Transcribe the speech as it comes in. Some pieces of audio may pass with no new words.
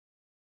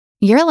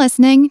You're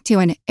listening to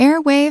an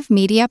Airwave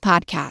Media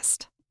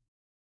Podcast.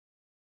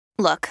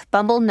 Look,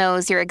 Bumble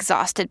knows you're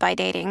exhausted by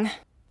dating.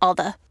 All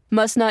the,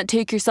 must not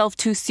take yourself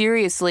too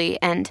seriously,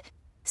 and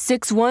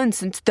 6'1"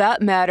 since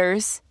that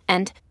matters,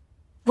 and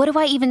what do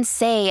I even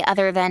say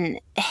other than,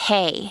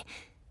 hey?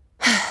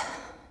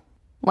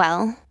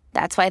 Well,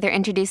 that's why they're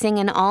introducing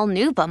an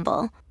all-new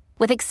Bumble,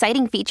 with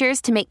exciting features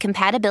to make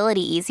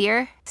compatibility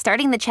easier,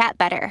 starting the chat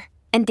better,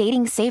 and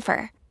dating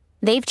safer.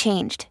 They've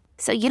changed,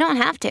 so you don't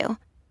have to.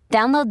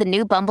 Download the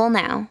new Bumble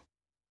now.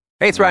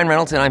 Hey, it's Ryan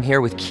Reynolds, and I'm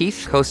here with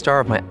Keith, co-star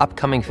of my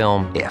upcoming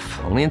film, If,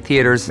 only in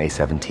theaters May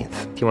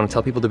 17th. Do you want to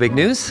tell people the big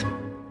news?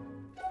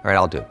 All right,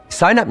 I'll do it.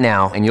 Sign up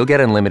now and you'll get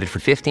unlimited for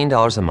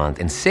 $15 a month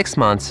and 6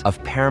 months of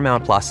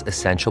Paramount Plus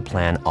Essential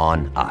Plan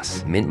on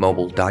us.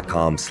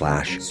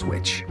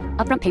 MintMobile.com/switch.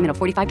 Upfront payment of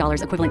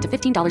 $45 equivalent to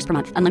 $15 per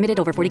month. Unlimited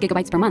over 40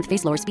 gigabytes per month.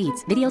 Face lower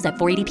speeds. Videos at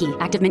 480p.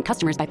 Active Mint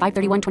customers by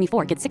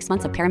 531.24 get 6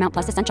 months of Paramount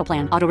Plus Essential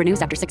Plan. Auto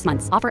renews after 6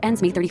 months. Offer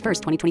ends May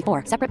 31st,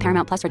 2024. Separate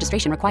Paramount Plus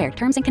registration required.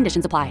 Terms and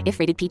conditions apply if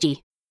rated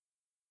PG.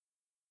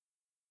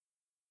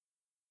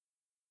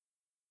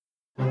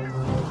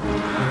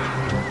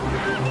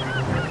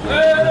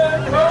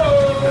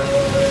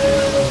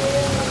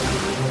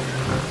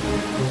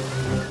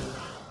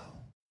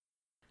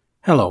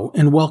 Hello,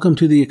 and welcome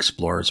to the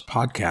Explorers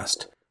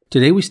Podcast.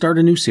 Today we start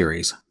a new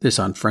series, this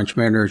on French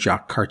mariner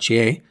Jacques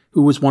Cartier,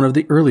 who was one of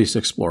the earliest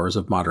explorers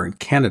of modern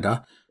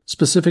Canada,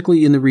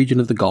 specifically in the region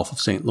of the Gulf of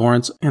St.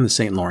 Lawrence and the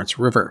St. Lawrence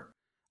River.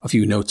 A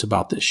few notes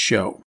about this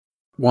show.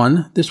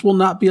 1. This will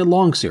not be a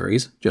long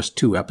series, just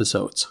 2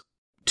 episodes.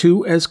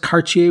 2. As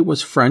Cartier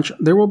was French,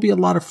 there will be a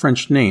lot of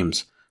French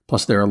names,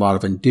 plus there are a lot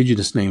of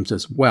indigenous names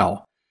as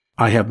well.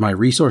 I have my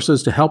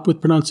resources to help with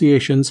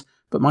pronunciations,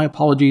 but my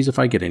apologies if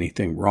I get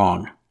anything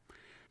wrong.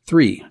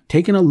 3.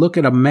 Taking a look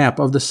at a map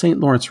of the St.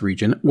 Lawrence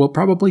region will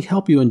probably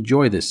help you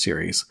enjoy this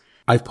series.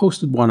 I've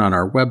posted one on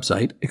our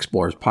website,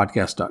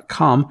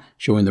 explorerspodcast.com,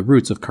 showing the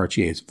routes of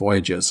Cartier's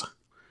voyages.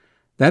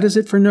 That is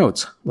it for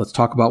notes. Let's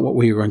talk about what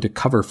we are going to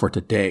cover for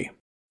today.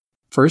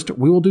 First,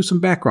 we will do some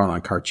background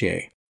on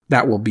Cartier.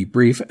 That will be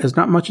brief, as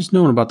not much is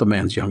known about the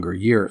man's younger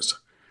years.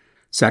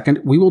 Second,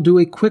 we will do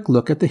a quick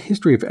look at the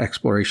history of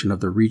exploration of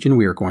the region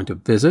we are going to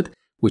visit,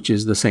 which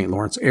is the St.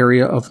 Lawrence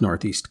area of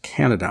northeast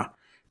Canada.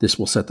 This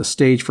will set the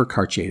stage for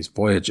Cartier's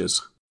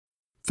voyages.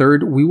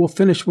 Third, we will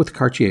finish with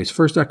Cartier's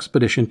first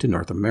expedition to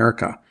North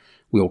America.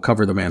 We will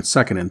cover the man's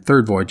second and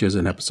third voyages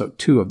in episode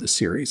 2 of the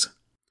series.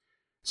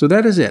 So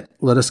that is it.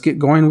 Let us get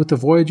going with the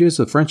voyages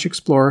of French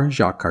explorer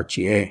Jacques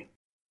Cartier.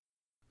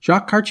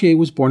 Jacques Cartier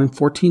was born in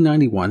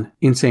 1491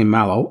 in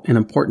Saint-Malo, an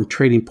important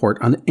trading port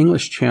on the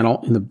English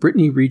Channel in the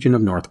Brittany region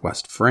of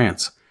northwest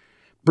France.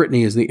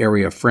 Brittany is the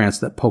area of France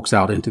that pokes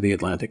out into the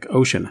Atlantic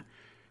Ocean.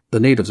 The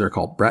natives are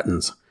called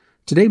Bretons.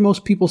 Today,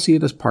 most people see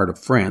it as part of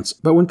France,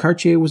 but when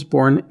Cartier was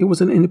born, it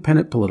was an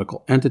independent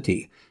political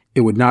entity.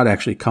 It would not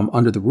actually come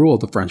under the rule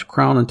of the French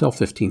crown until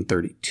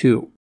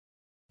 1532.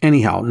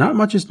 Anyhow, not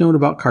much is known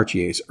about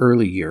Cartier's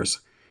early years.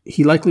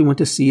 He likely went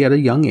to sea at a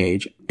young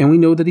age, and we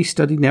know that he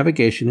studied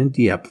navigation in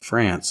Dieppe,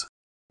 France.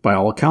 By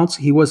all accounts,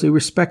 he was a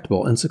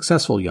respectable and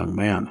successful young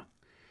man.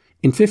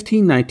 In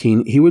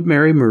 1519, he would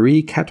marry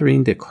Marie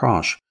Catherine de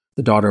Crache,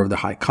 the daughter of the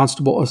High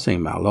Constable of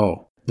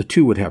Saint-Malo. The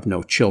two would have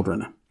no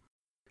children.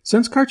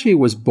 Since Cartier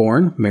was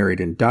born, married,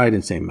 and died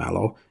in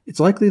Saint-Malo, it's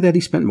likely that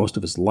he spent most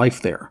of his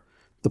life there.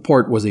 The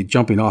port was a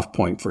jumping-off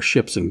point for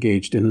ships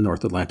engaged in the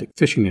North Atlantic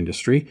fishing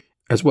industry,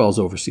 as well as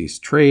overseas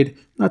trade,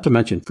 not to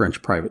mention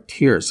French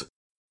privateers.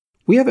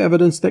 We have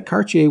evidence that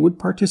Cartier would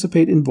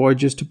participate in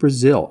voyages to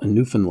Brazil and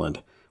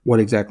Newfoundland. What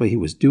exactly he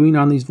was doing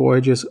on these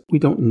voyages, we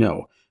don't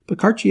know, but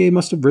Cartier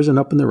must have risen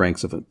up in the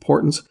ranks of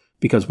importance,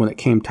 because when it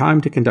came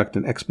time to conduct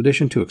an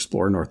expedition to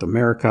explore North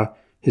America,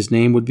 his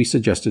name would be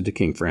suggested to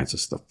King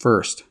Francis I.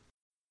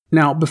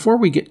 Now, before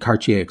we get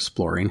Cartier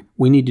exploring,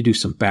 we need to do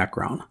some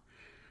background.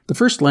 The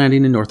first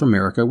landing in North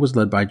America was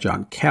led by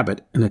John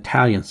Cabot, an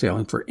Italian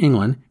sailing for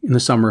England, in the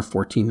summer of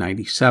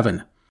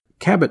 1497.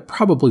 Cabot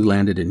probably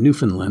landed in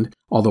Newfoundland,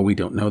 although we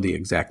don't know the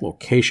exact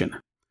location.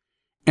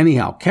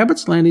 Anyhow,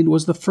 Cabot's landing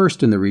was the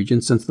first in the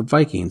region since the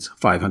Vikings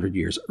 500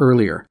 years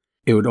earlier.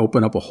 It would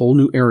open up a whole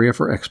new area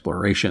for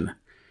exploration.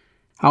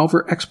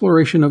 However,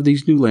 exploration of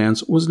these new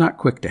lands was not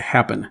quick to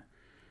happen.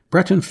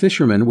 Breton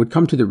fishermen would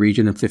come to the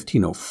region in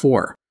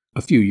 1504.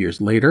 A few years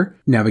later,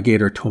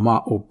 navigator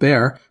Thomas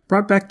Aubert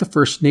brought back the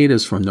first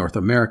natives from North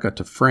America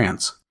to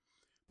France.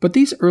 But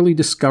these early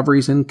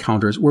discoveries and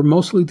encounters were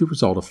mostly the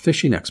result of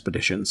fishing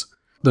expeditions.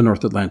 The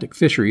North Atlantic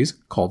fisheries,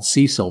 called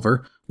sea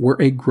silver, were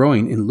a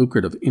growing and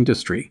lucrative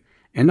industry,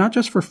 and not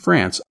just for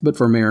France, but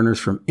for mariners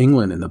from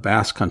England and the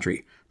Basque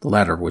Country, the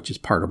latter of which is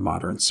part of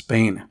modern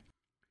Spain.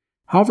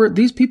 However,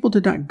 these people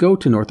did not go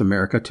to North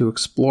America to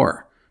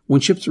explore. When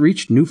ships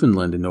reached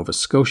Newfoundland and Nova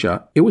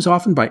Scotia, it was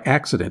often by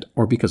accident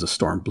or because a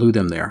storm blew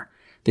them there.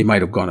 They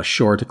might have gone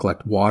ashore to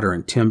collect water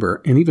and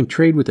timber and even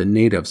trade with the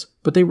natives,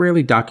 but they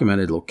rarely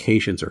documented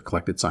locations or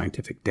collected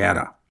scientific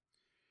data.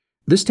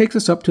 This takes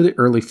us up to the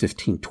early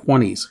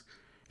 1520s.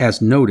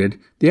 As noted,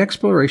 the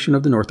exploration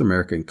of the North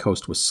American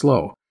coast was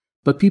slow,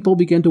 but people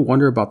began to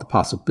wonder about the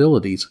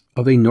possibilities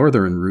of a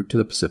northern route to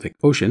the Pacific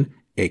Ocean,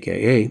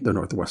 aka the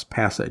Northwest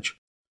Passage.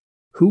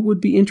 Who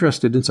would be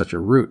interested in such a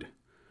route?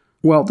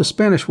 Well, the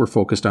Spanish were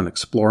focused on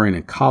exploring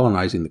and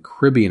colonizing the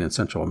Caribbean and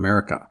Central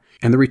America,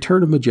 and the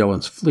return of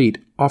Magellan's fleet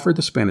offered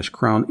the Spanish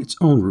crown its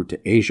own route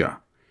to Asia.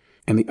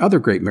 And the other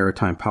great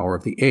maritime power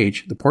of the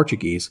age, the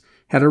Portuguese,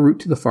 had a route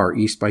to the Far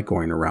East by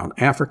going around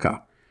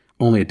Africa.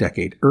 Only a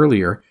decade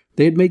earlier,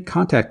 they had made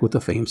contact with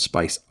the famed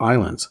Spice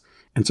Islands,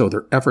 and so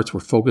their efforts were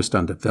focused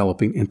on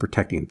developing and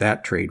protecting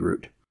that trade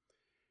route.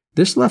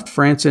 This left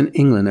France and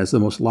England as the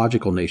most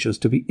logical nations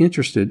to be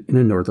interested in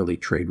a northerly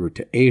trade route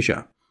to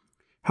Asia.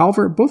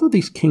 However, both of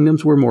these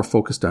kingdoms were more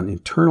focused on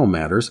internal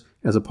matters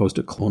as opposed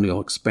to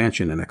colonial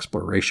expansion and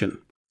exploration.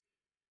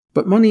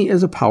 But money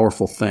is a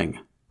powerful thing.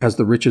 As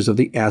the riches of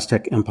the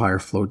Aztec Empire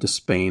flowed to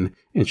Spain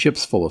and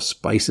ships full of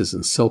spices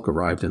and silk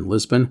arrived in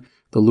Lisbon,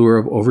 the lure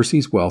of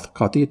overseas wealth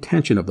caught the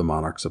attention of the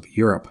monarchs of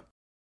Europe.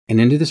 And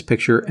into this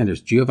picture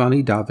enters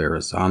Giovanni da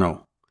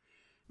Verrazzano.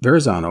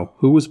 Verrazzano,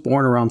 who was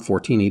born around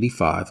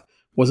 1485,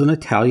 was an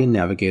Italian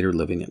navigator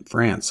living in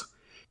France.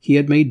 He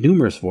had made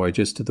numerous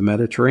voyages to the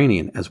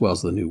Mediterranean as well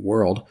as the New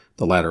World,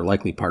 the latter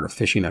likely part of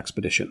fishing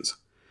expeditions.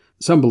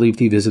 Some believed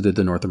he visited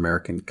the North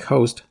American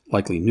coast,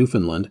 likely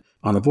Newfoundland,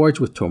 on a voyage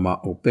with Thomas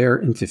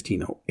Aubert in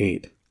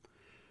 1508.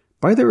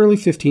 By the early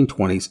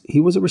 1520s, he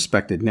was a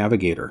respected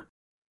navigator.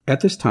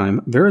 At this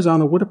time,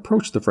 Verrazzano would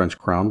approach the French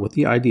crown with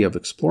the idea of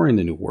exploring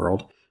the New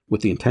World,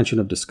 with the intention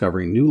of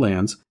discovering new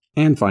lands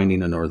and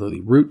finding a northerly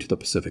route to the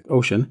Pacific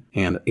Ocean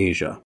and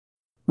Asia.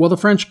 Well, the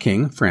French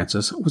king,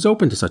 Francis, was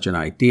open to such an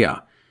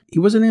idea. He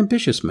was an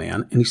ambitious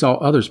man, and he saw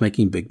others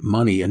making big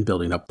money and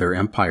building up their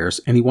empires,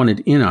 and he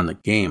wanted in on the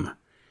game.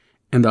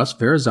 And thus,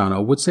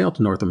 Verrazzano would sail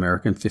to North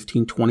America in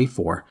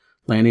 1524,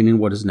 landing in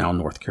what is now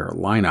North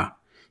Carolina.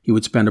 He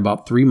would spend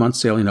about 3 months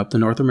sailing up the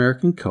North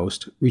American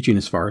coast, reaching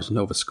as far as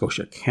Nova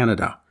Scotia,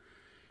 Canada.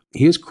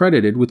 He is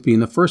credited with being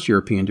the first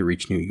European to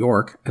reach New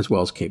York, as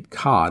well as Cape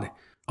Cod.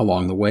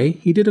 Along the way,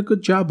 he did a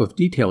good job of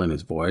detailing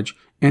his voyage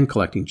and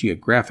collecting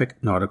geographic,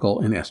 nautical,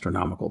 and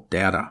astronomical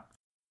data.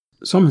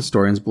 Some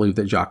historians believe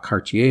that Jacques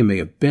Cartier may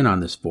have been on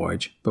this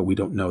voyage, but we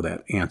don't know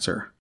that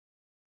answer.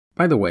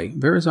 By the way,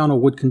 Verrazzano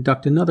would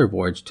conduct another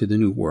voyage to the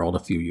New World a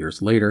few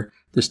years later,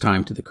 this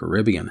time to the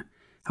Caribbean.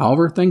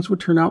 However, things would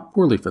turn out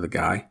poorly for the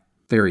guy.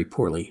 Very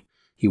poorly.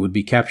 He would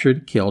be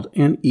captured, killed,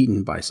 and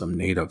eaten by some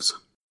natives.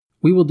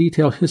 We will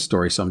detail his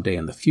story someday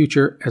in the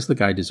future, as the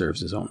guy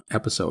deserves his own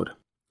episode.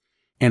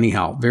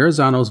 Anyhow,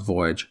 Verrazzano's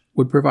voyage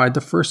would provide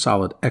the first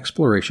solid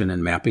exploration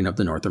and mapping of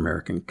the North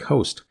American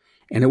coast,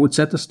 and it would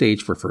set the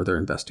stage for further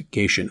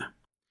investigation.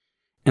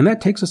 And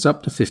that takes us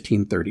up to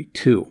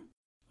 1532.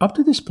 Up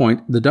to this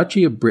point, the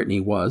Duchy of Brittany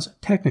was,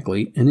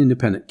 technically, an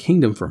independent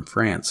kingdom from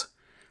France.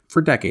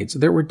 For decades,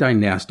 there were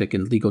dynastic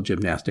and legal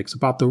gymnastics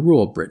about the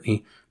rule of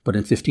Brittany, but in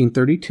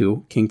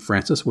 1532, King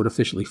Francis would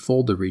officially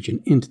fold the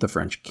region into the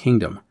French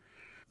kingdom.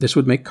 This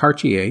would make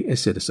Cartier a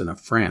citizen of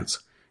France,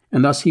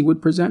 and thus he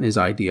would present his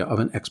idea of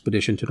an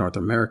expedition to North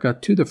America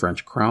to the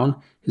French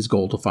crown, his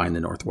goal to find the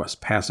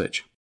Northwest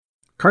Passage.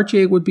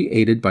 Cartier would be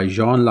aided by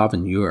Jean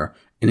Lavignier,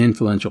 an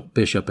influential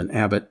bishop and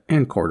abbot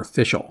and court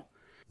official.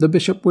 The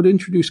bishop would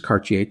introduce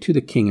Cartier to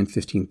the king in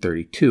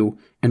 1532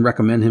 and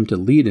recommend him to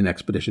lead an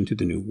expedition to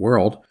the New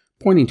World,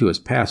 pointing to his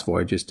past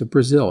voyages to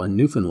Brazil and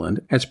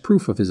Newfoundland as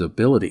proof of his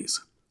abilities.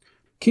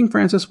 King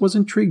Francis was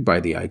intrigued by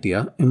the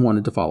idea and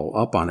wanted to follow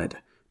up on it,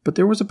 but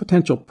there was a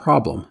potential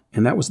problem,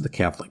 and that was the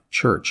Catholic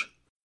Church.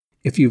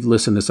 If you've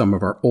listened to some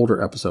of our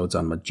older episodes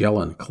on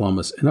Magellan,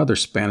 Columbus, and other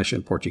Spanish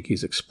and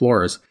Portuguese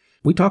explorers,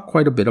 we talk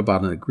quite a bit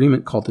about an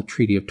agreement called the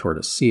Treaty of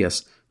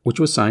Tordesillas, which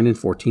was signed in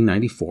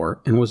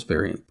 1494 and was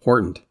very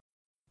important.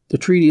 The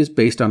treaty is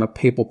based on a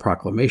papal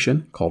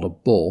proclamation called a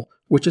bull,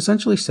 which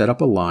essentially set up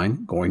a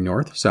line going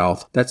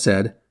north-south that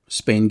said,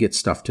 Spain gets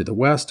stuff to the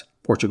west,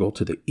 Portugal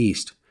to the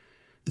east.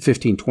 The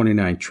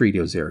 1529 Treaty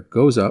of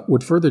Zaragoza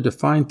would further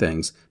define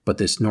things, but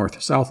this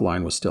north-south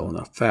line was still in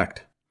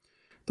effect.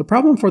 The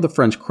problem for the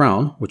French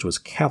crown, which was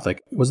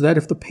Catholic, was that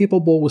if the papal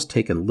bull was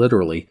taken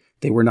literally,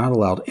 they were not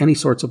allowed any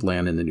sorts of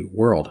land in the New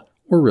World,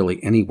 or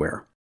really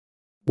anywhere.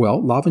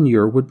 Well,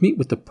 Lavignier would meet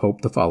with the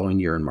Pope the following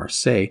year in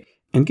Marseille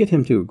and get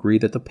him to agree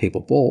that the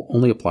papal bull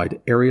only applied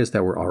to areas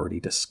that were already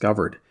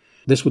discovered.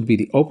 This would be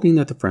the opening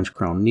that the French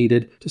crown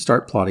needed to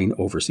start plotting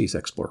overseas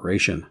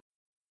exploration.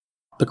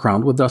 The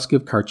crown would thus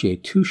give Cartier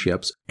 2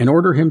 ships and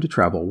order him to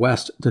travel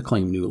west to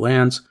claim new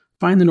lands,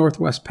 find the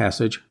Northwest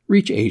Passage,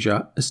 reach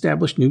Asia,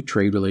 establish new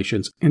trade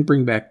relations, and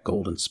bring back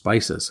gold and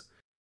spices.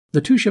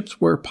 The 2 ships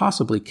were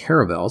possibly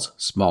caravels,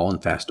 small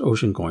and fast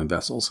ocean-going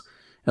vessels.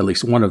 At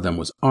least one of them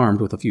was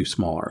armed with a few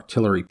small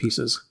artillery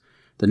pieces.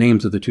 The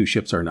names of the 2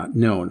 ships are not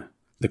known.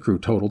 The crew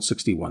totaled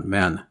 61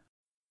 men.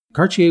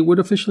 Cartier would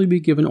officially be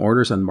given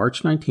orders on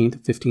March 19,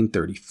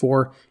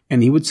 1534,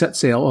 and he would set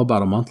sail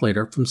about a month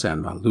later from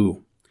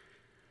Saint-Malo.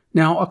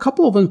 Now, a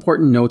couple of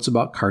important notes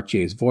about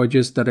Cartier's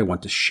voyages that I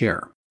want to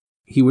share.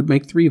 He would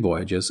make 3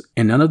 voyages,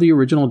 and none of the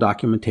original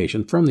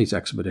documentation from these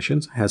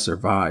expeditions has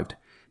survived.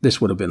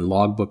 This would have been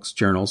logbooks,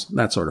 journals,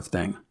 that sort of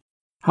thing.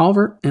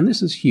 However, and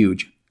this is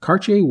huge,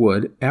 Cartier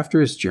would,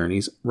 after his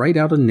journeys, write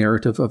out a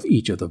narrative of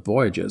each of the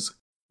voyages.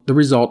 The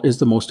result is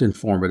the most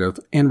informative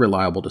and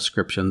reliable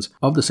descriptions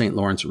of the St.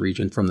 Lawrence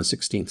region from the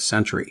 16th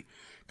century.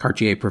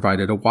 Cartier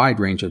provided a wide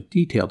range of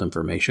detailed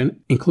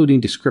information, including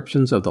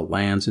descriptions of the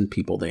lands and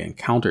people they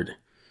encountered.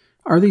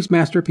 Are these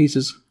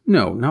masterpieces?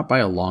 No, not by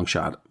a long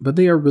shot, but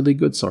they are really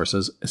good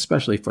sources,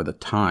 especially for the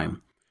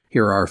time.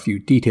 Here are a few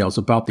details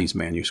about these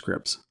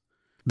manuscripts.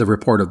 The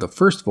report of the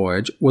first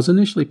voyage was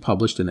initially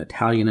published in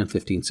Italian in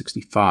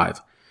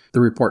 1565. The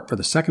report for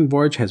the second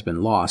voyage has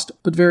been lost,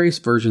 but various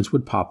versions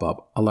would pop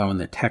up, allowing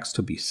the text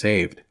to be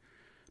saved.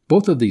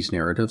 Both of these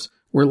narratives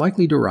were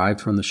likely derived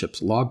from the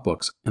ship's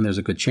logbooks, and there's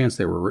a good chance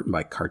they were written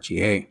by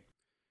Cartier.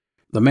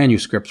 The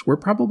manuscripts were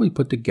probably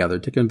put together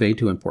to convey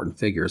to important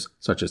figures,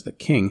 such as the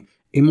king,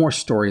 a more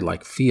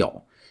story-like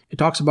feel. It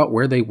talks about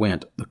where they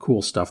went, the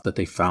cool stuff that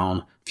they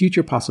found,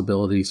 future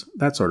possibilities,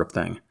 that sort of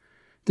thing.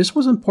 This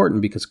was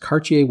important because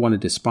Cartier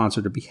wanted his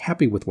sponsor to be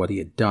happy with what he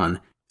had done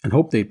and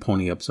hoped they'd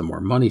pony up some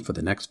more money for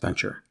the next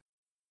venture.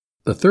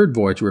 The third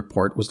voyage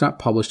report was not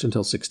published until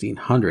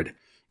 1600.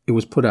 It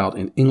was put out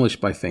in English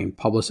by famed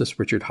publicist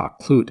Richard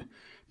Hakluyt.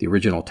 The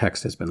original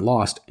text has been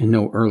lost, and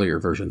no earlier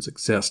versions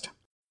exist.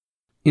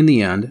 In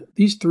the end,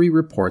 these three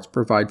reports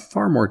provide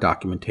far more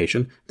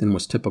documentation than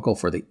was typical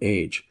for the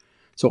age.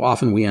 So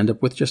often we end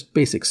up with just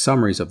basic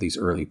summaries of these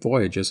early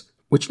voyages,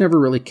 which never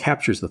really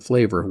captures the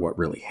flavor of what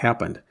really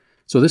happened.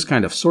 So this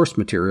kind of source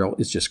material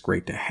is just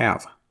great to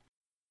have.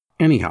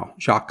 Anyhow,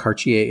 Jacques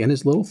Cartier and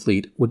his little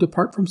fleet would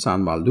depart from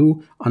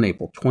Saint-Malo on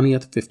April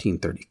 20th,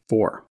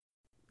 1534.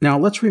 Now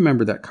let's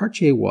remember that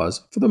Cartier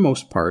was, for the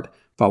most part,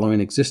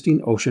 following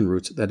existing ocean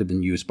routes that had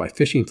been used by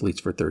fishing fleets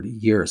for 30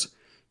 years.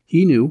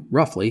 He knew,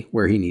 roughly,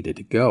 where he needed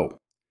to go.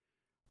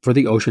 For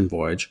the ocean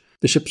voyage,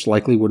 the ships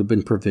likely would have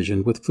been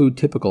provisioned with food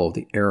typical of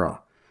the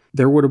era.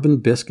 There would have been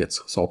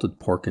biscuits, salted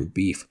pork and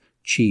beef,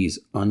 cheese,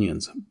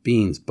 onions,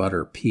 beans,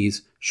 butter,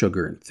 peas,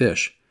 sugar, and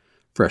fish.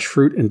 Fresh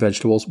fruit and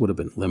vegetables would have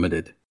been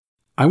limited.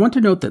 I want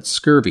to note that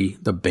scurvy,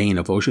 the bane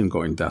of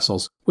ocean-going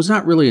vessels, was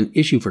not really an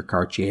issue for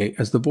Cartier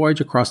as the voyage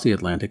across the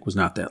Atlantic was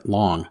not that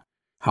long.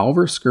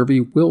 However,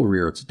 scurvy will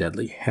rear its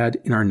deadly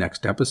head in our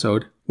next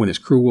episode, when his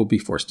crew will be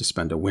forced to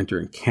spend a winter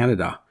in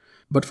Canada.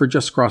 But for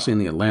just crossing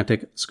the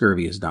Atlantic,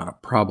 scurvy is not a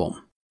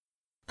problem.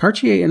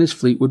 Cartier and his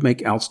fleet would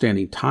make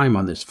outstanding time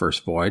on this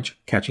first voyage,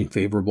 catching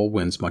favorable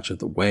winds much of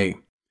the way.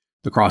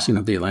 The crossing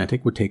of the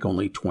Atlantic would take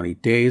only 20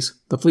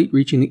 days, the fleet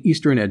reaching the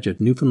eastern edge of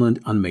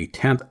Newfoundland on May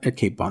 10th at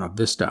Cape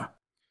Bonavista.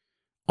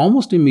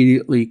 Almost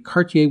immediately,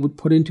 Cartier would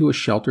put into a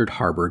sheltered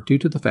harbor due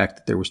to the fact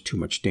that there was too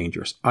much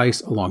dangerous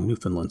ice along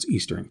Newfoundland's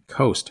eastern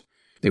coast.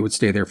 They would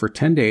stay there for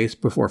 10 days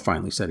before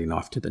finally setting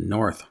off to the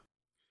north.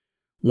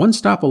 One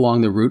stop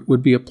along the route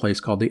would be a place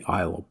called the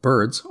Isle of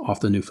Birds off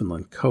the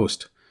Newfoundland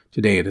coast.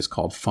 Today it is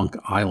called Funk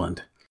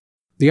Island.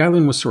 The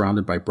island was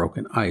surrounded by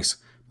broken ice,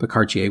 but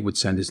Cartier would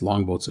send his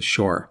longboats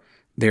ashore.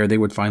 There they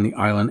would find the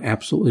island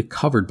absolutely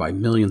covered by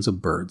millions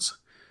of birds.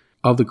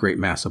 Of the great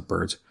mass of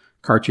birds,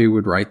 Cartier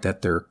would write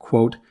that their,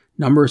 quote,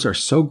 numbers are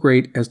so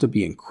great as to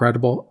be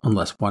incredible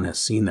unless one has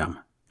seen them,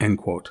 end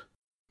quote.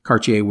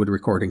 Cartier would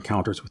record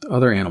encounters with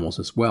other animals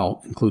as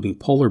well, including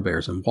polar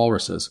bears and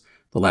walruses,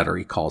 the latter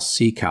he calls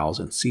sea cows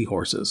and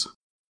seahorses.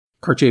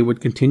 Cartier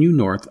would continue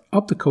north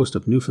up the coast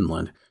of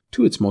Newfoundland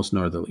to its most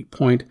northerly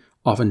point,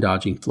 often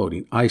dodging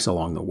floating ice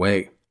along the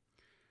way.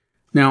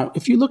 Now,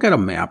 if you look at a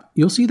map,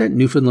 you'll see that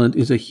Newfoundland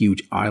is a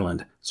huge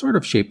island, sort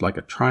of shaped like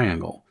a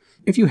triangle.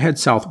 If you head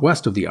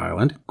southwest of the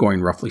island,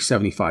 going roughly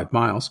 75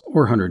 miles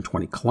or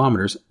 120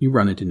 kilometers, you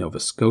run into Nova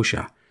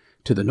Scotia.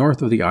 To the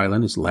north of the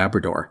island is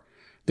Labrador.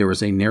 There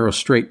is a narrow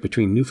strait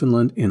between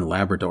Newfoundland and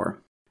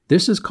Labrador.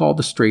 This is called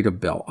the Strait of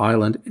Belle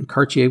Island, and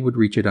Cartier would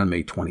reach it on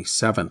May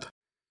 27th.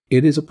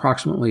 It is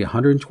approximately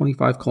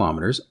 125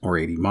 kilometers, or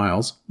 80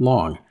 miles,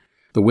 long.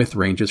 The width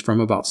ranges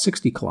from about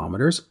 60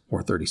 kilometers,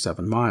 or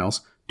 37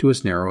 miles, to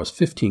as narrow as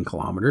 15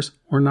 kilometers,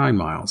 or 9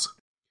 miles.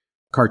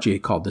 Cartier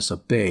called this a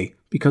bay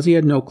because he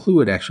had no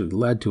clue it actually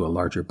led to a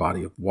larger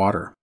body of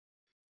water.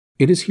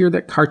 It is here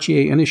that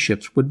Cartier and his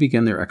ships would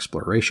begin their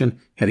exploration,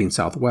 heading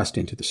southwest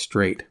into the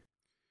strait.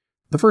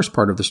 The first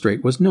part of the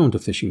strait was known to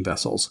fishing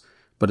vessels,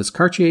 but as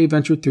Cartier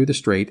ventured through the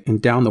strait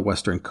and down the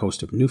western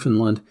coast of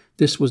Newfoundland,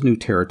 this was new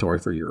territory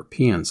for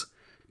Europeans.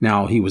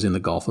 Now he was in the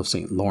Gulf of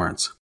St.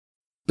 Lawrence.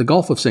 The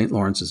Gulf of St.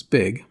 Lawrence is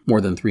big,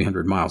 more than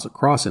 300 miles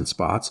across in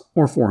spots,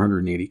 or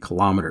 480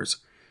 kilometers.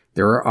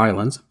 There are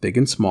islands, big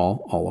and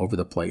small, all over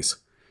the place.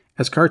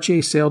 As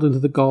Cartier sailed into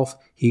the Gulf,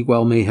 he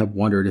well may have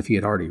wondered if he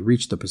had already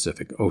reached the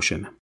Pacific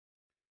Ocean.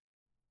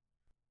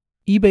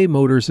 eBay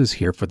Motors is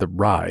here for the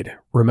ride.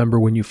 Remember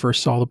when you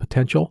first saw the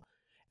potential?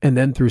 And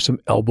then through some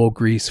elbow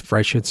grease,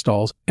 fresh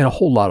installs, and a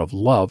whole lot of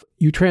love,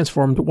 you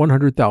transformed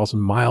 100,000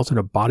 miles and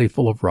a body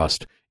full of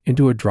rust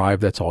into a drive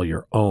that's all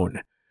your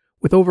own.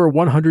 With over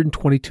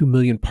 122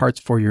 million parts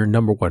for your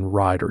number one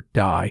ride or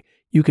die,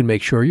 you can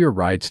make sure your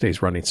ride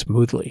stays running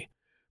smoothly.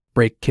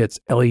 Brake kits,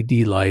 LED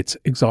lights,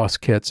 exhaust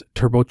kits,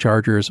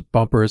 turbochargers,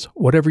 bumpers,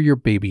 whatever your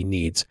baby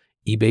needs,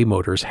 eBay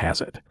Motors has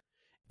it.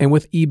 And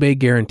with eBay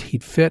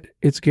Guaranteed Fit,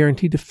 it's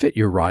guaranteed to fit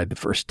your ride the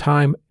first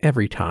time,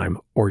 every time,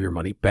 or your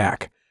money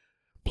back.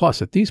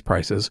 Plus, at these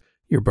prices,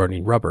 you're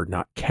burning rubber,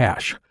 not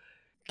cash.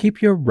 Keep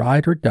your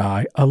ride or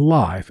die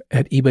alive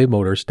at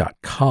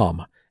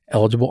ebaymotors.com.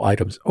 Eligible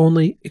items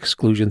only.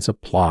 Exclusions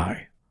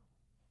apply.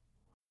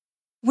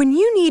 When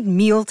you need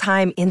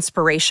mealtime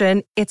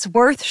inspiration, it's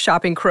worth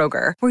shopping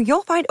Kroger, where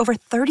you'll find over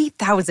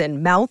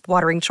 30,000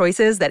 mouth-watering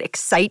choices that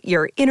excite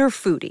your inner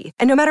foodie.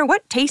 And no matter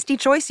what tasty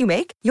choice you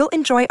make, you'll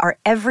enjoy our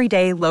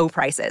everyday low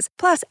prices,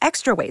 plus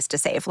extra ways to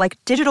save, like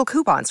digital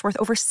coupons worth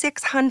over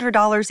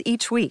 $600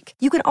 each week.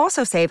 You can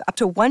also save up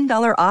to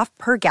 $1 off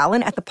per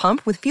gallon at the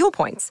pump with fuel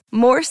points.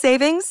 More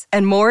savings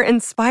and more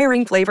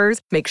inspiring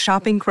flavors make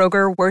shopping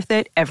Kroger worth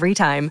it every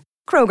time.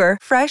 Kroger,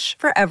 fresh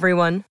for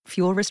everyone.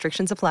 Fuel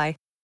restrictions apply.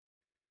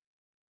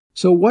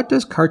 So what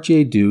does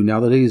Cartier do now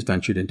that he has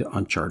ventured into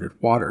uncharted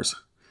waters?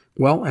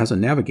 Well, as a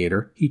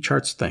navigator, he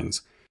charts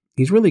things.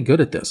 He's really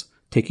good at this,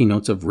 taking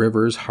notes of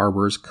rivers,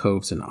 harbors,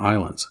 coves, and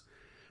islands.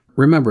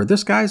 Remember,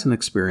 this guy's an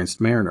experienced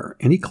mariner,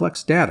 and he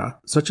collects data,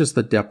 such as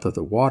the depth of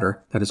the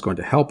water, that is going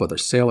to help other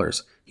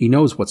sailors. He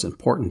knows what's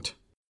important.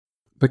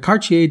 But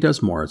Cartier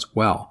does more as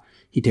well.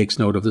 He takes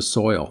note of the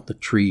soil, the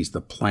trees,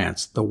 the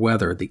plants, the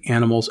weather, the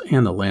animals,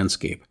 and the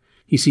landscape.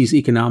 He sees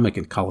economic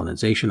and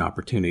colonization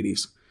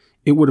opportunities.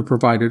 It would have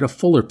provided a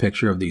fuller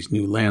picture of these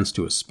new lands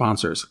to his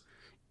sponsors.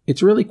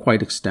 It's really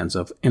quite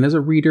extensive, and as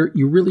a reader,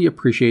 you really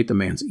appreciate the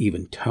man's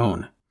even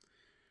tone.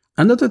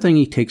 Another thing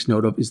he takes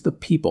note of is the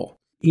people.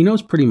 He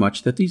knows pretty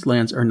much that these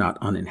lands are not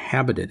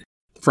uninhabited.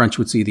 The French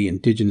would see the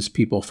indigenous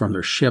people from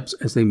their ships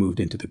as they moved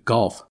into the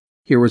Gulf.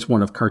 Here was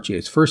one of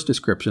Cartier's first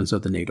descriptions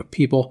of the native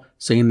people,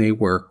 saying they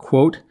were,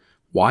 quote,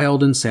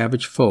 wild and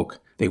savage folk.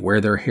 They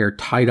wear their hair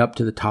tied up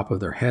to the top of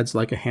their heads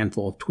like a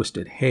handful of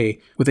twisted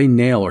hay, with a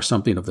nail or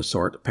something of the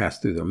sort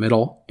passed through their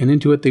middle, and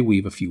into it they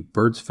weave a few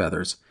birds'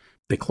 feathers.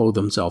 They clothe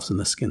themselves in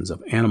the skins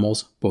of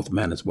animals, both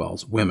men as well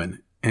as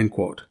women. End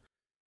quote.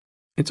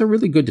 It's a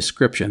really good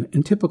description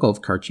and typical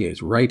of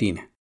Cartier's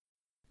writing.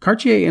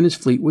 Cartier and his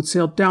fleet would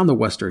sail down the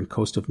western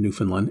coast of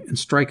Newfoundland and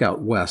strike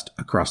out west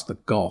across the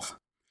Gulf.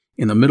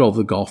 In the middle of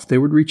the Gulf, they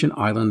would reach an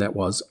island that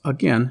was,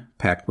 again,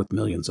 packed with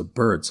millions of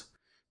birds.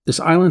 This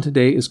island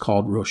today is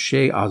called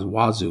Rocher aux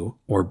Oiseaux,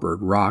 or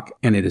Bird Rock,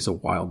 and it is a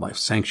wildlife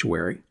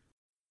sanctuary.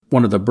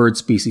 One of the bird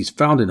species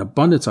found in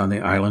abundance on the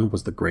island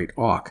was the great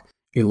auk,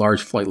 a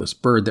large flightless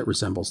bird that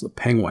resembles the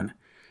penguin.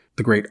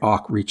 The great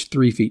auk reached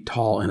 3 feet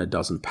tall and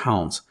 12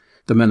 pounds.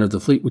 The men of the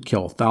fleet would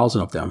kill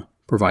 1,000 of them,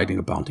 providing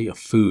a bounty of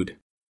food.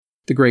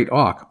 The great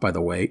auk, by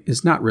the way,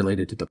 is not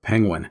related to the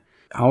penguin.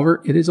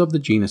 However, it is of the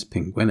genus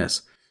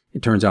Penguinus.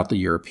 It turns out the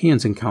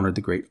Europeans encountered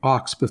the great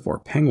auks before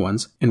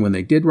penguins, and when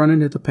they did run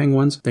into the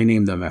penguins, they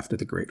named them after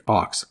the great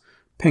auks,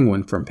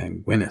 penguin from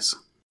Penguinus.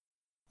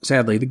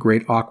 Sadly, the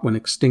great auk went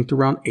extinct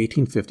around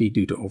 1850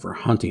 due to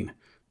overhunting.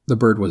 The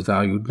bird was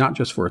valued not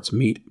just for its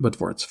meat, but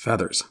for its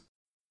feathers.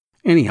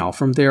 Anyhow,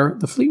 from there,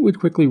 the fleet would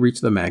quickly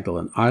reach the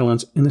Magdalen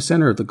Islands in the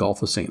center of the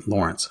Gulf of St.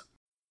 Lawrence.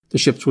 The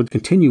ships would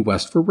continue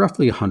west for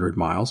roughly 100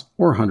 miles,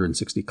 or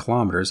 160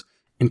 kilometers,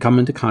 and come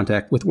into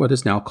contact with what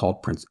is now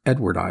called Prince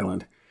Edward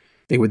Island.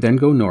 They would then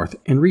go north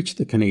and reach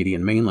the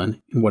Canadian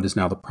mainland in what is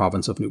now the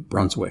province of New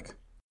Brunswick.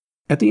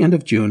 At the end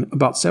of June,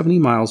 about 70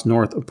 miles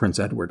north of Prince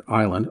Edward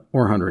Island,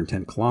 or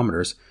 110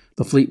 kilometers,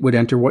 the fleet would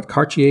enter what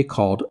Cartier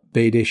called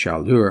Baie des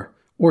Chaleurs,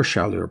 or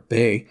Chaleur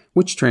Bay,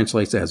 which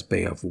translates as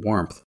Bay of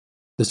Warmth.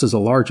 This is a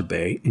large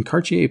bay, and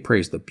Cartier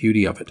praised the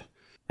beauty of it.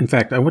 In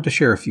fact, I want to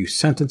share a few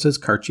sentences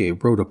Cartier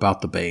wrote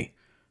about the bay.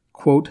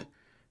 Quote,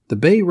 the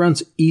bay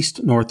runs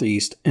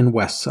east-northeast and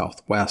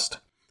west-southwest.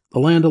 The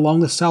land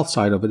along the south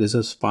side of it is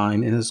as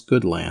fine and as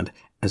good land,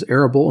 as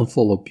arable and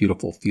full of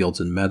beautiful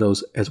fields and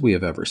meadows as we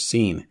have ever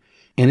seen,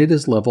 and it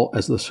is level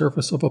as the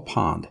surface of a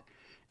pond.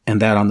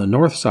 And that on the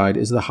north side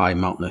is the high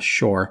mountainous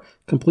shore,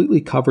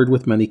 completely covered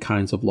with many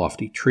kinds of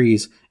lofty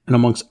trees, and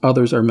amongst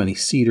others are many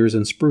cedars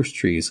and spruce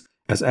trees,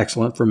 as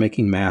excellent for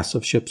making masts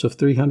of ships of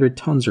 300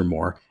 tons or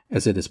more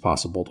as it is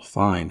possible to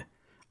find.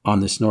 On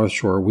this north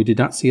shore we did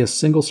not see a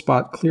single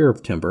spot clear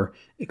of timber,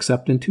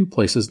 except in 2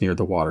 places near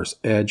the water's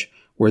edge,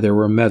 where there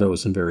were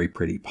meadows and very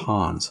pretty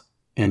ponds.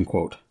 End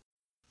quote.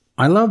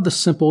 I love the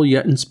simple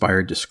yet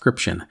inspired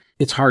description.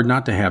 It's hard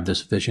not to have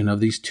this vision of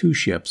these 2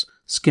 ships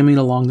skimming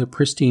along the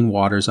pristine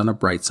waters on a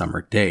bright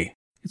summer day.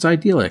 It's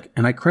idyllic,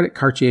 and I credit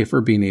Cartier for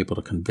being able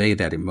to convey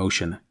that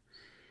emotion.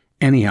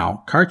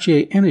 Anyhow,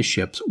 Cartier and his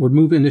ships would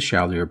move into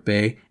Chaleur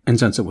Bay, and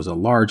since it was a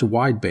large,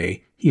 wide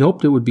bay, he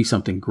hoped it would be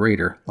something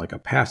greater, like a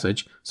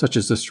passage, such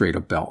as the Strait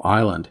of Belle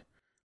Island.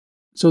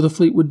 So the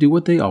fleet would do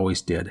what they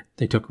always did.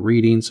 They took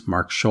readings,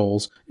 marked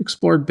shoals,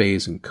 explored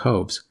bays and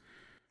coves.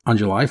 On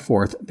July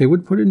 4th, they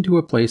would put into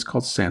a place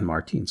called San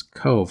Martin's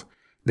Cove.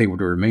 They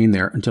would remain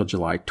there until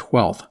July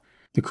 12th.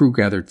 The crew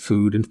gathered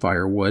food and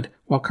firewood,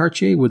 while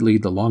Cartier would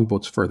lead the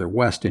longboats further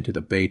west into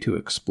the bay to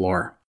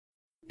explore.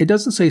 It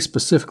doesn't say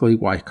specifically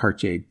why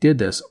Cartier did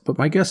this, but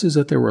my guess is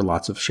that there were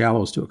lots of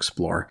shallows to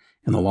explore,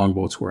 and the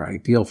longboats were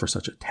ideal for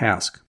such a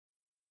task.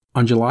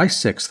 On July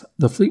 6th,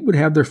 the fleet would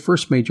have their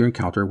first major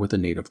encounter with a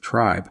native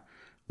tribe.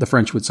 The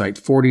French would sight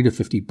 40 to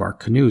 50 bark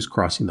canoes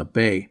crossing the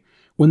bay.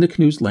 When the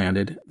canoes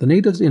landed, the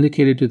natives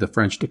indicated to the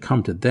French to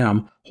come to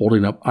them,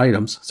 holding up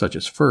items, such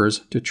as furs,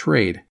 to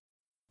trade.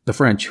 The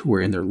French, who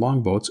were in their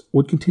longboats,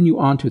 would continue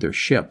on to their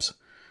ships.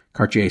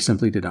 Cartier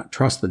simply did not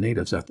trust the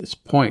natives at this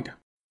point.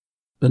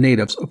 The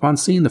natives, upon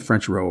seeing the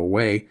French row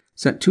away,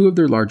 sent 2 of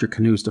their larger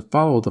canoes to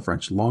follow the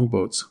French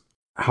longboats.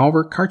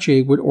 However,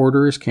 Cartier would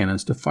order his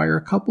cannons to fire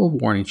a couple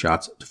of warning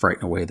shots to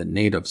frighten away the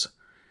natives.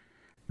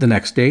 The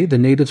next day, the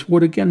natives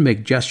would again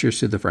make gestures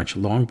to the French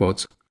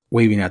longboats,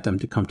 waving at them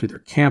to come to their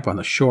camp on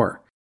the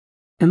shore.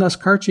 And thus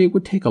Cartier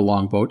would take a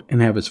longboat and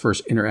have his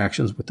first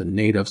interactions with the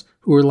natives,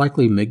 who were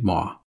likely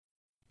Mi'kmaq.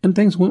 And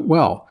things went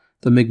well.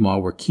 The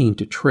Mi'kmaq were keen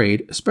to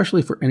trade,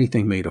 especially for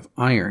anything made of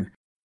iron.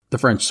 The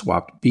French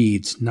swapped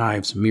beads,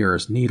 knives,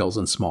 mirrors, needles,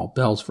 and small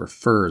bells for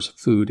furs,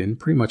 food, and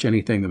pretty much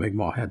anything the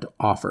Mi'kmaq had to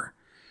offer.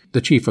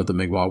 The chief of the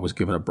Mi'kmaq was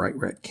given a bright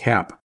red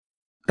cap.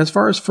 As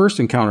far as first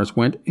encounters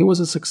went, it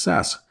was a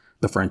success.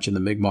 The French and the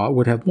Mi'kmaq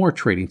would have more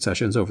trading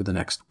sessions over the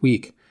next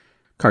week.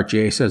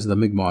 Cartier says the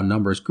Mi'kmaq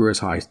numbers grew as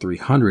high as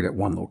 300 at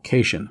one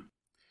location.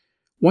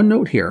 One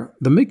note here,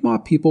 the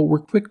Mi'kmaq people were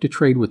quick to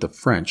trade with the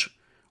French.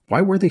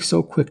 Why were they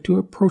so quick to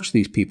approach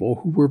these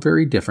people who were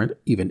very different,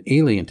 even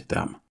alien to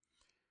them?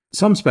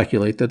 Some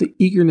speculate that the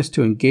eagerness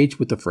to engage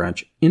with the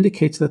French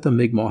indicates that the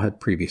Mi'kmaq had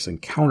previous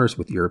encounters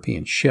with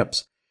European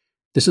ships.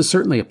 This is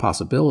certainly a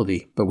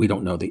possibility, but we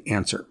don't know the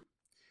answer.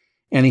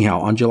 Anyhow,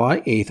 on July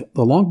 8th,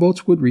 the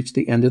longboats would reach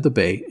the end of the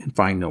bay and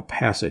find no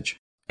passage,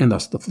 and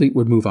thus the fleet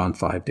would move on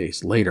 5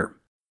 days later.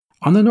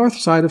 On the north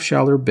side of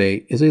Chaleur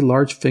Bay is a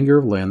large finger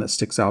of land that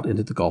sticks out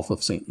into the Gulf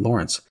of St.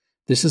 Lawrence.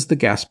 This is the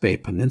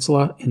Gaspé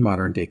Peninsula in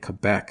modern-day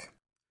Quebec.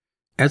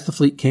 As the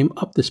fleet came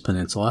up this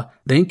peninsula,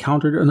 they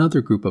encountered another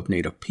group of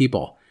native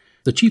people.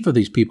 The chief of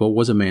these people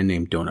was a man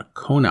named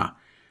Donnacona.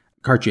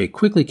 Cartier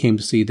quickly came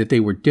to see that they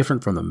were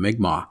different from the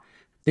Mi'kmaq.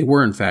 They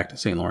were, in fact,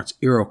 St. Lawrence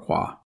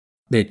Iroquois.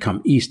 They had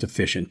come east to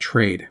fish and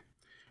trade.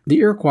 The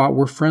Iroquois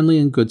were friendly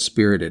and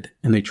good-spirited,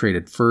 and they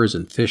traded furs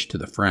and fish to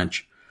the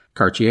French.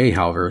 Cartier,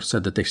 however,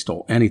 said that they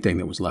stole anything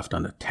that was left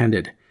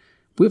unattended.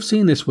 We have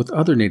seen this with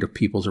other native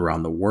peoples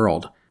around the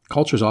world.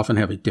 Cultures often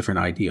have a different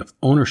idea of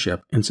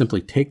ownership and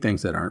simply take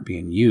things that aren't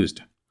being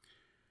used.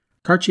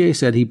 Cartier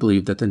said he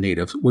believed that the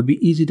natives would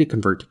be easy to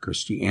convert to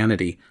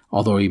Christianity,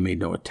 although he made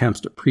no attempts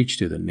to preach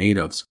to the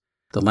natives.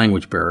 The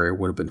language barrier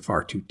would have been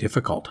far too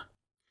difficult.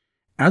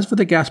 As for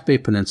the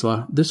Gaspé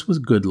Peninsula, this was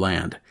good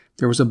land.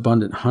 There was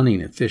abundant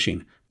hunting and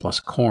fishing, plus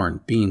corn,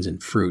 beans,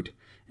 and fruit,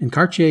 and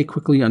Cartier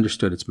quickly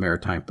understood its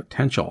maritime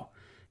potential.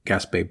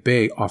 Gaspé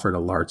Bay offered a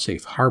large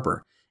safe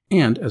harbor,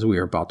 and, as we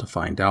are about to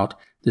find out,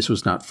 this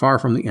was not far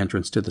from the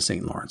entrance to the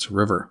St. Lawrence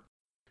River.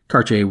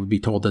 Cartier would be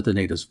told that the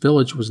natives'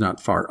 village was not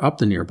far up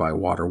the nearby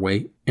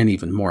waterway, and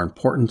even more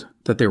important,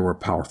 that there were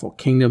powerful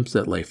kingdoms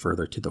that lay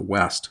further to the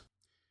west.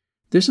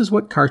 This is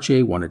what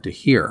Cartier wanted to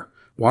hear.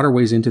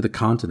 Waterways into the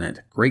continent,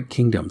 great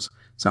kingdoms.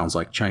 Sounds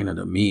like China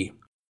to me.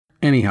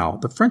 Anyhow,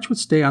 the French would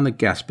stay on the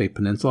Gaspé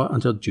Peninsula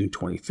until June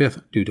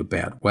 25th due to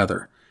bad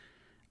weather.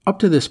 Up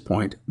to this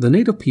point, the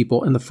native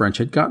people and the French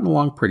had gotten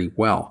along pretty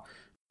well,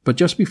 but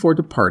just before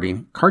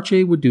departing,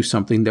 Cartier would do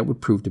something that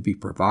would prove to be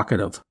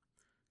provocative.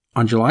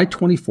 On July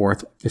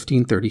 24th,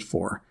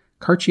 1534,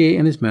 Cartier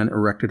and his men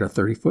erected a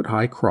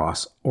 30-foot-high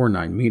cross, or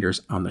 9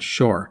 meters, on the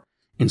shore.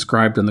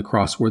 Inscribed on the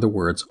cross were the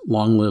words,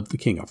 "Long live the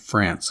King of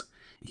France."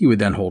 He would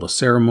then hold a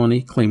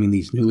ceremony claiming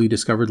these newly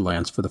discovered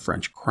lands for the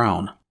French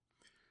crown.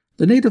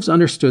 The natives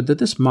understood that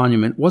this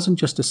monument wasn't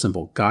just a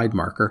simple guide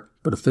marker,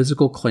 but a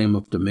physical claim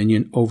of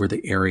dominion over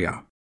the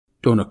area.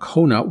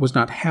 Donnacona was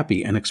not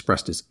happy and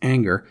expressed his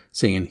anger,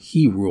 saying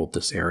he ruled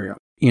this area.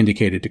 He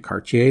indicated to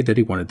Cartier that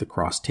he wanted the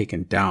cross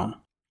taken down.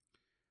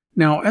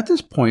 Now, at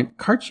this point,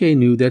 Cartier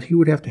knew that he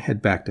would have to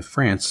head back to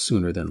France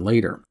sooner than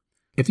later.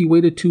 If he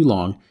waited too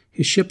long,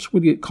 his ships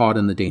would get caught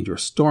in the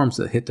dangerous storms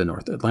that hit the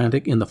North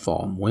Atlantic in the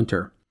fall and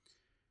winter.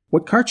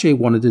 What Cartier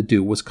wanted to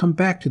do was come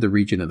back to the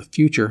region in the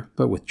future,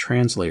 but with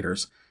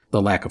translators.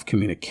 The lack of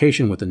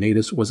communication with the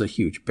natives was a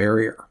huge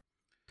barrier.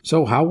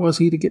 So how was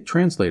he to get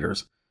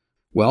translators?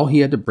 Well, he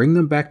had to bring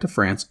them back to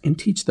France and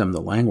teach them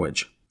the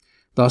language.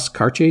 Thus,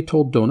 Cartier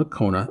told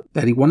Donnacona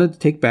that he wanted to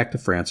take back to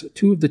France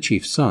 2 of the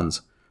chief's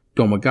sons,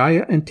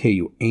 Domagaya and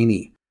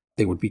Teueni.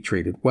 They would be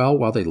treated well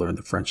while they learned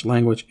the French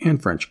language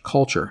and French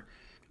culture.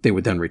 They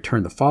would then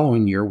return the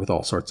following year with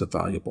all sorts of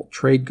valuable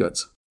trade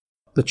goods.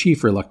 The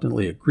chief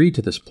reluctantly agreed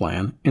to this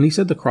plan, and he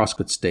said the cross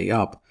could stay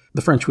up.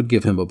 The French would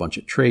give him a bunch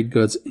of trade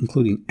goods,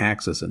 including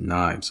axes and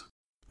knives.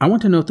 I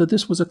want to note that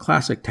this was a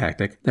classic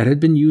tactic that had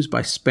been used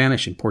by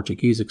Spanish and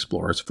Portuguese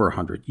explorers for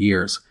 100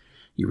 years.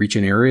 You reach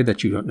an area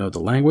that you don't know the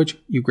language,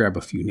 you grab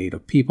a few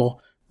native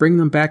people, bring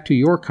them back to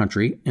your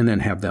country, and then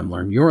have them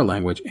learn your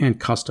language and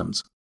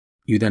customs.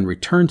 You then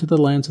return to the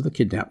lands of the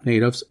kidnapped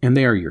natives, and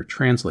they are your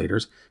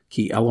translators,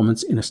 key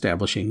elements in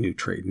establishing new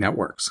trade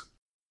networks.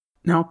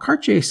 Now,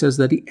 Cartier says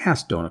that he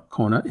asked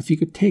Donnacona if he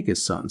could take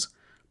his sons,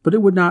 but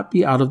it would not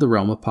be out of the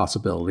realm of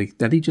possibility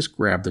that he just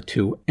grabbed the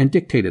 2 and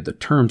dictated the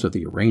terms of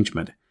the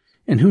arrangement.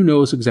 And who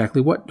knows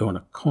exactly what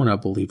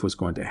Donnacona believed was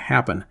going to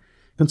happen.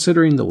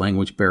 Considering the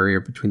language barrier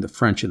between the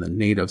French and the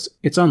natives,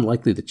 it's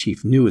unlikely the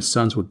chief knew his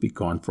sons would be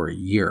gone for a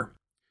year.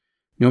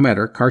 No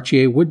matter,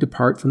 Cartier would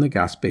depart from the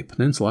Gaspé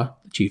Peninsula,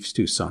 the chief's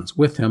 2 sons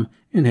with him,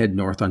 and head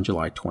north on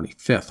July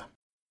 25th.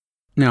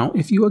 Now,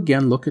 if you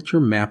again look at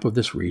your map of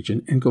this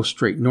region and go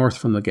straight north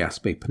from the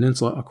Gaspé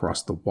Peninsula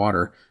across the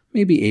water,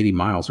 maybe 80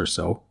 miles or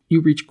so,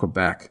 you reach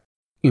Quebec.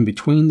 In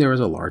between there is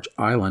a large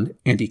island,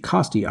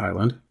 Anticosti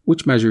Island,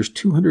 which measures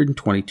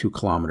 222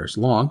 kilometers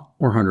long,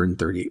 or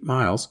 138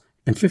 miles,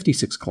 and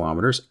 56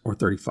 kilometers, or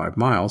 35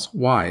 miles,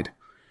 wide.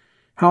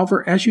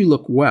 However, as you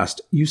look west,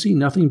 you see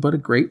nothing but a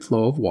great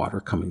flow of water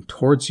coming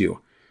towards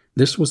you.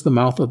 This was the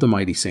mouth of the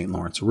mighty St.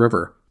 Lawrence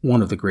River,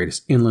 one of the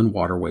greatest inland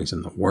waterways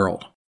in the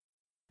world.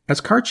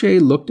 As Cartier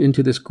looked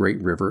into this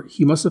great river,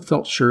 he must have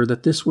felt sure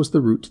that this was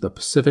the route to the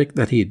Pacific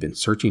that he had been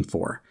searching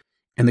for,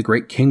 and the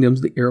great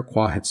kingdoms the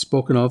Iroquois had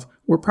spoken of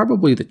were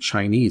probably the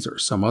Chinese or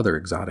some other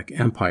exotic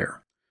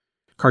empire.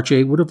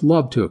 Cartier would have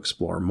loved to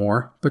explore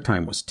more, but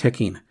time was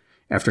ticking.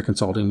 After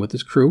consulting with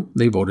his crew,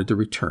 they voted to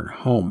return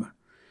home.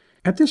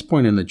 At this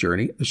point in the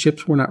journey, the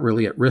ships were not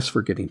really at risk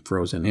for getting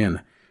frozen in.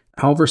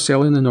 However,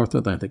 sailing the North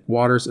Atlantic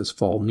waters as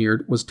fall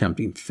neared was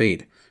tempting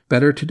fate.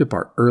 Better to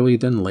depart early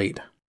than late.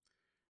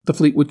 The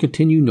fleet would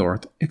continue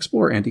north,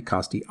 explore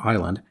Anticosti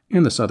Island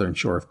and the southern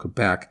shore of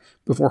Quebec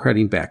before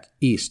heading back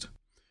east.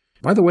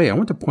 By the way, I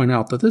want to point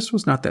out that this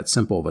was not that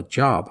simple of a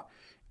job.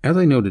 As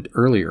I noted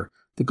earlier,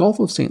 the Gulf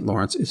of St.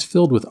 Lawrence is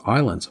filled with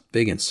islands,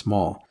 big and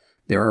small.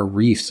 There are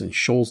reefs and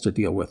shoals to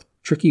deal with,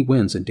 tricky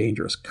winds and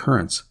dangerous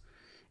currents.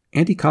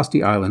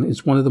 Anticosti Island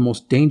is one of the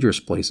most dangerous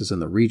places in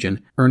the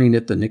region, earning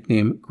it the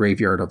nickname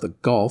Graveyard of the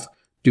Gulf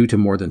due to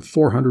more than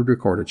 400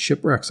 recorded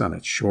shipwrecks on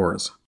its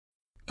shores.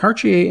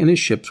 Cartier and his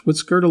ships would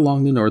skirt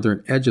along the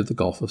northern edge of the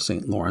Gulf of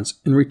St. Lawrence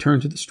and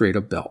return to the Strait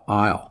of Belle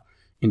Isle.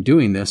 In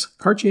doing this,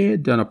 Cartier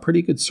had done a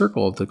pretty good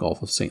circle of the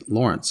Gulf of St.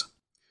 Lawrence.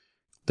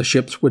 The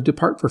ships would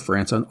depart for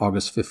France on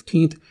August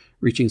 15th,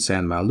 reaching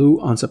Saint-Malo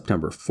on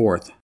September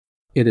 4th.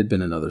 It had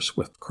been another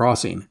swift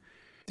crossing.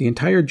 The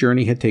entire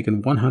journey had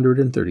taken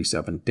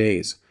 137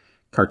 days.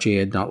 Cartier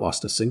had not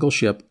lost a single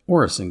ship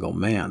or a single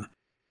man.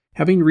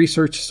 Having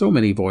researched so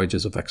many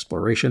voyages of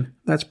exploration,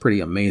 that's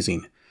pretty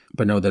amazing.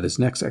 But know that his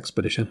next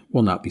expedition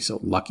will not be so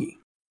lucky.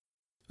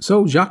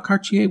 So Jacques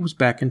Cartier was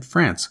back in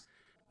France.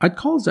 I'd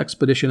call his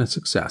expedition a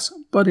success,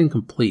 but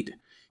incomplete.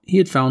 He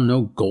had found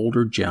no gold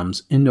or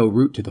gems and no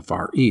route to the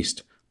Far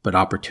East, but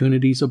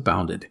opportunities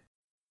abounded.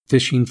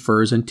 Fishing,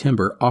 furs, and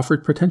timber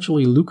offered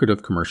potentially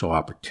lucrative commercial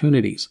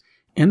opportunities,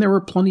 and there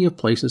were plenty of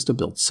places to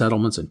build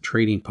settlements and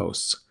trading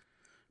posts.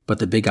 But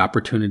the big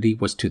opportunity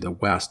was to the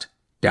west,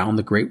 down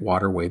the great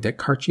waterway that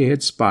Cartier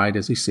had spied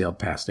as he sailed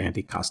past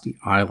Anticosti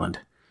Island.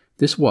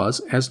 This was,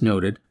 as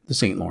noted, the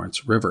St.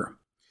 Lawrence River.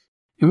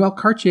 And while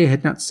Cartier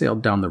had not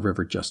sailed down the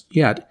river just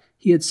yet,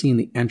 he had seen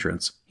the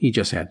entrance. He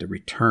just had to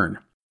return.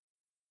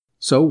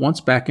 So,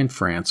 once back in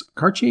France,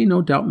 Cartier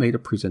no doubt made a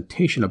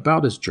presentation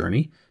about his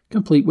journey,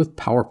 complete with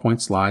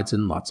PowerPoint slides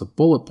and lots of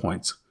bullet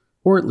points,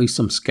 or at least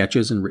some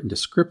sketches and written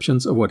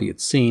descriptions of what he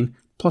had seen,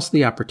 plus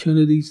the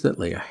opportunities that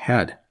lay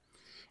ahead.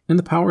 And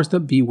the powers that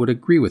be would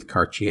agree with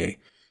Cartier.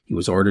 He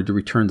was ordered to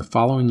return the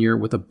following year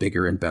with a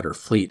bigger and better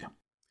fleet.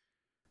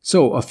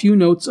 So, a few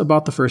notes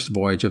about the first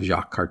voyage of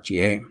Jacques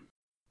Cartier.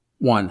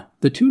 1.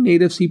 The 2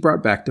 natives he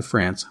brought back to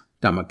France,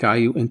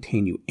 Damagayu and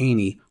Tainu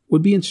Aini,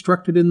 would be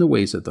instructed in the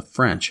ways of the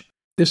French.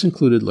 This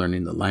included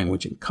learning the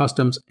language and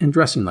customs and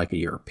dressing like a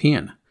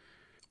European.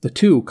 The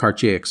 2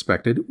 Cartier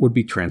expected would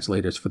be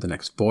translators for the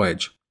next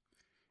voyage.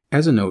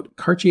 As a note,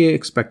 Cartier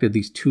expected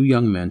these 2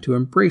 young men to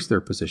embrace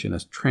their position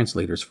as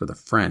translators for the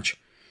French.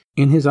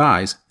 In his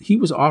eyes, he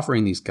was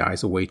offering these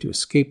guys a way to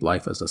escape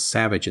life as a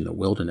savage in the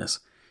wilderness.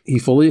 He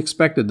fully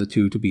expected the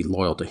 2 to be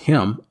loyal to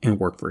him and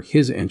work for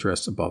his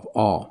interests above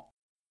all.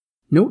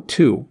 Note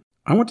 2.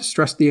 I want to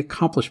stress the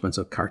accomplishments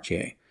of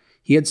Cartier.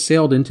 He had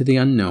sailed into the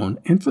unknown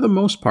and, for the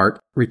most part,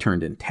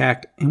 returned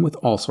intact and with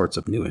all sorts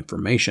of new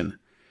information.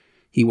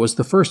 He was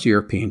the first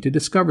European to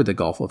discover the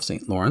Gulf of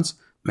St. Lawrence,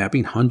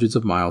 mapping hundreds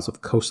of miles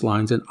of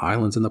coastlines and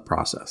islands in the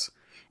process.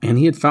 And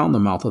he had found the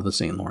mouth of the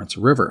St. Lawrence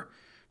River.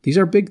 These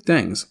are big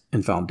things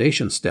and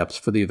foundation steps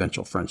for the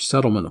eventual French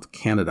settlement of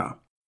Canada.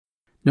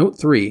 Note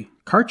 3.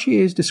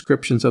 Cartier's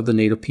descriptions of the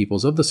native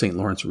peoples of the St.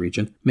 Lawrence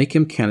region make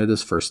him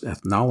Canada's first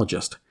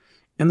ethnologist.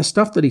 And the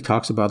stuff that he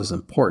talks about is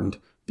important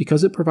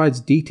because it provides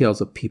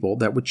details of people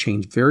that would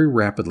change very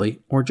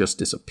rapidly or just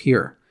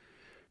disappear.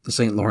 The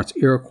St. Lawrence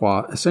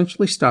Iroquois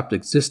essentially stopped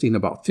existing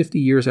about 50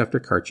 years after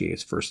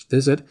Cartier's first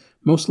visit,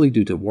 mostly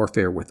due to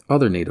warfare with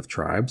other native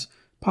tribes,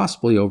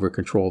 possibly over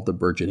control of the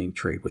burgeoning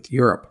trade with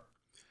Europe.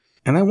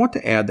 And I want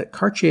to add that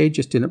Cartier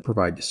just didn't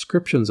provide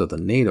descriptions of the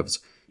natives.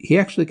 He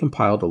actually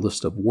compiled a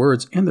list of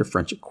words and their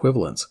French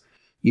equivalents.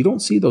 You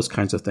don't see those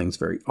kinds of things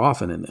very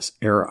often in this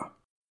era.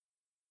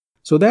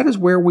 So that is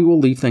where we will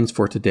leave things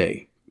for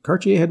today.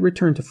 Cartier had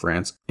returned to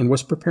France and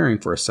was preparing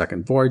for a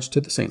second voyage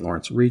to the St.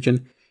 Lawrence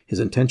region, his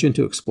intention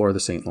to explore the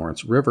St.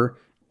 Lawrence River,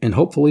 and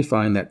hopefully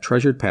find that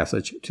treasured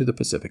passage to the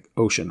Pacific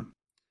Ocean.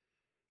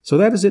 So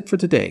that is it for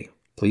today.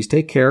 Please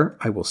take care.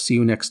 I will see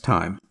you next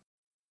time.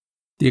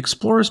 The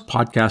Explorers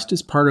podcast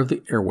is part of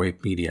the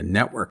Airwave Media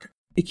Network,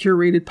 a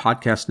curated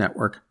podcast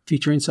network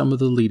featuring some of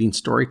the leading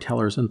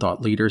storytellers and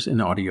thought leaders in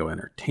audio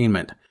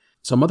entertainment.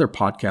 Some other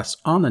podcasts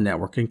on the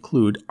network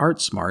include Art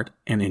Smart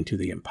and Into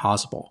the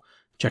Impossible.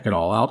 Check it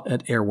all out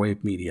at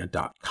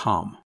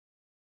airwavemedia.com.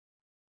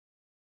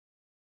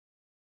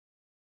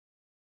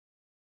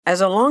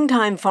 As a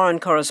longtime foreign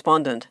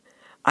correspondent,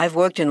 I've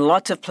worked in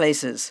lots of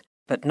places,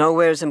 but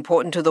nowhere as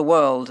important to the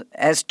world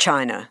as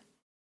China.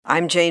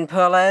 I'm Jane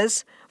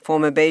Perlez,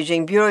 former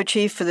Beijing bureau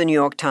chief for the New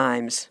York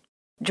Times.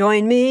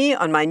 Join me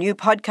on my new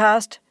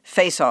podcast,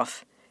 Face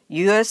Off,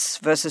 U.S.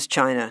 versus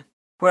China,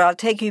 where I'll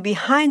take you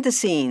behind the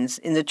scenes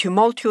in the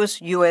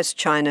tumultuous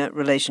U.S.-China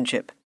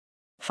relationship.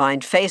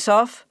 Find Face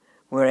Off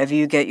wherever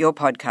you get your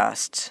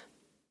podcasts.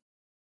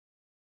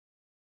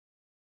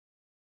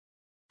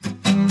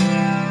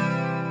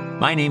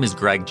 My name is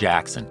Greg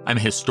Jackson. I'm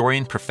a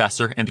historian,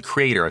 professor, and the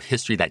creator of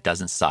History That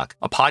Doesn't Suck,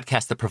 a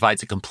podcast that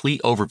provides a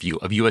complete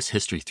overview of U.S.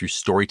 history through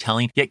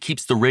storytelling, yet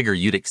keeps the rigor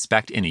you'd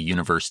expect in a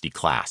university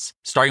class.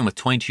 Starting with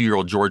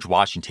 22-year-old George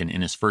Washington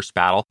in his first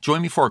battle,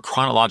 join me for a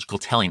chronological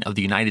telling of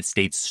the United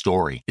States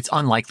story, its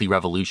unlikely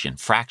revolution,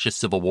 fractious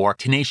civil war,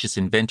 tenacious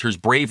inventors,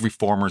 brave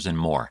reformers, and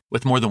more.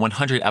 With more than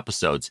 100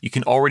 episodes, you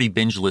can already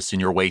binge listen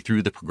your way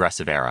through the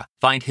progressive era.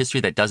 Find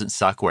History That Doesn't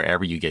Suck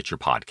wherever you get your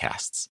podcasts.